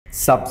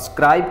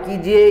Subscribe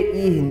कीजिए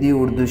ई Hindi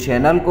Urdu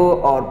channel को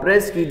और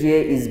प्रेस कीजिए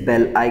इस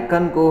बेल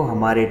आइकन को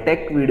हमारे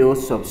टेक वीडियो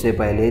सबसे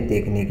पहले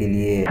देखने के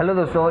लिए। हेलो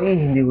दोस्तों, ई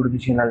हिंदी उर्दू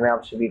चैनल में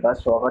आप सभी का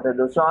स्वागत है।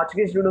 दोस्तों आज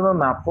की इस वीडियो में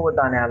मैं आपको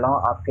बताने वाला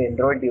हूं आपके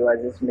एंड्रॉयड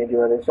डिवाइसेस में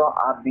जो है दोस्तों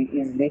आप भी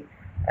इजीली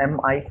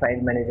MI फाइल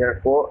मैनेजर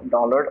को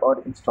डाउनलोड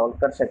और इंस्टॉल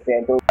कर सकते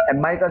हैं। तो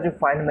MI का जो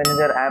फाइल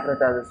मैनेजर ऐप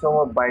रहता है दोस्तों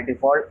वो बाय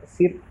डिफ़ॉल्ट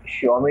सिर्फ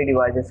Xiaomi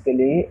डिवाइसेस के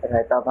लिए ही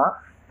रहता था।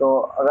 तो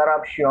अगर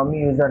आप Xiaomi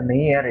यूज़र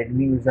नहीं है,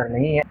 Redmi यूज़र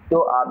नहीं है, तो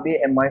आप भी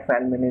MI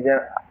फाइल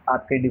मैनेजर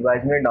आपके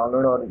डिवाइस में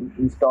डाउनलोड और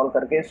इंस्टॉल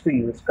करके इसको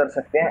यूज़ कर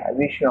सकते हैं।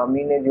 अभी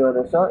Xiaomi ने जो है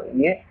दोस्तों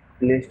ये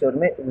प्ले स्टोर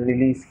में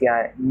रिलीज़ किया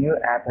है, न्यू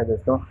ऐप है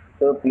दोस्तों।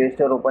 तो प्ले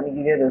स्टोर ओपन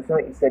कीजिए दोस्तों।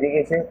 इस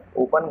तरीके से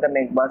ओपन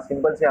करने के बाद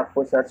सिंपल से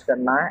आपको सर्च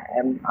करना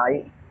है MI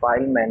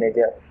फाइल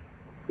मैनेजर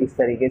इस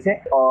तरीके से,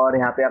 और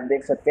यहाँ पे आप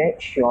देख सकते हैं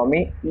Xiaomi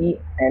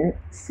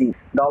ENC।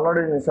 डाउनलोड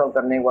इंस्टॉल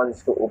करने के बाद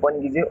इसको ओपन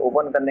कीजिए।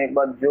 ओपन करने के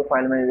बाद जो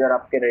फाइल मैनेजर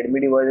आपके रेडमी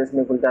डिवाइसेस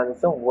में खुलता है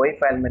दोस्तों वही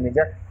फाइल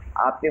मैनेजर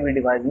आपके भी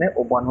डिवाइस में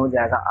ओपन हो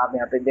जाएगा। आप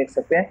यहाँ पे देख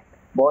सकते हैं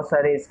बहुत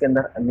सारे इसके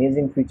अंदर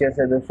अमेजिंग फीचर्स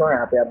है दोस्तों।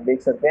 यहाँ पे आप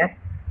देख सकते हैं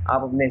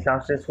आप अपने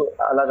हिसाब से इसको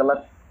अलग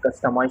अलग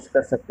कस्टमाइज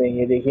कर सकते हैं।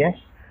 ये देखिए,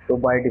 तो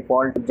बाय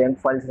डिफ़ॉल्ट जंक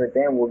फाइल्स रहते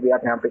हैं वो भी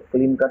आप यहाँ पे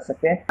क्लीन कर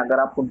सकते हैं। अगर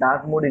आपको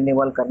डार्क मोड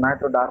इनेबल करना है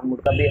तो डार्क मोड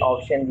का भी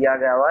ऑप्शन दिया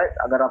गया हुआ है।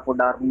 अगर आपको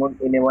डार्क मोड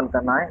इनेबल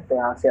करना है तो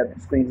यहाँ से आप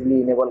इसको इजीली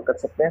इनेबल कर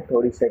सकते हैं।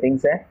 थोड़ी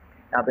सेटिंग्स है,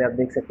 यहाँ पे आप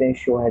देख सकते हैं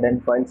शो हिडन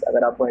फाइल्स।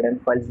 अगर आपको हिडन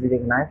फाइल्स भी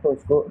देखना है तो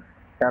उसको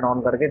टर्न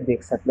ऑन करके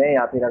देख सकते हैं,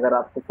 या फिर अगर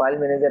आपको फाइल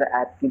मैनेजर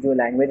ऐप की जो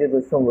लैंग्वेज है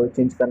दोस्तों वो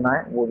चेंज करना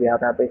है वो भी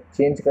आप यहाँ पे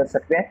चेंज कर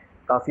सकते हैं।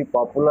 काफ़ी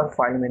पॉपुलर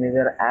फाइल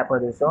मैनेजर ऐप है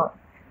दोस्तों।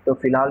 तो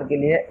फिलहाल के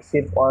लिए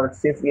सिर्फ और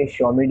सिर्फ ये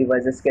Xiaomi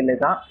डिवाइसेस के लिए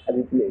था।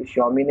 अभी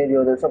Xiaomi ने जो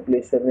है दोस्तों प्ले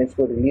स्टोर में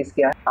इसको रिलीज़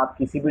किया है। आप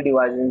किसी भी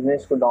डिवाइस में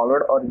इसको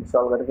डाउनलोड और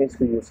इंस्टॉल करके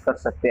इसको यूज़ कर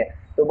सकते हैं।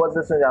 तो बस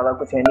दोस्तों ज़्यादा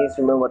कुछ है नहीं इस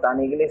वीडियो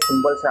बताने के लिए,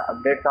 सिंपल सा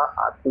अपडेट था,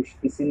 आपको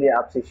इसीलिए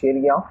आपसे शेयर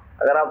किया हूँ।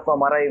 अगर आपको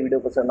हमारा ये वीडियो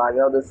पसंद आ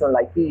गया हो दोस्तों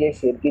लाइक कीजिए,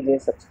 शेयर कीजिए,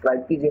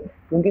 सब्सक्राइब कीजिए,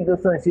 क्योंकि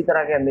दोस्तों इसी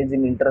तरह के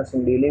अमेजिंग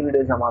इंटरेस्टिंग डेली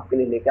वीडियोज़ हम आपके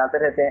लिए लेके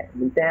आते रहते हैं।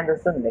 मिलते हैं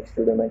दोस्तों नेक्स्ट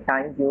वीडियो में।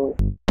 Thank you.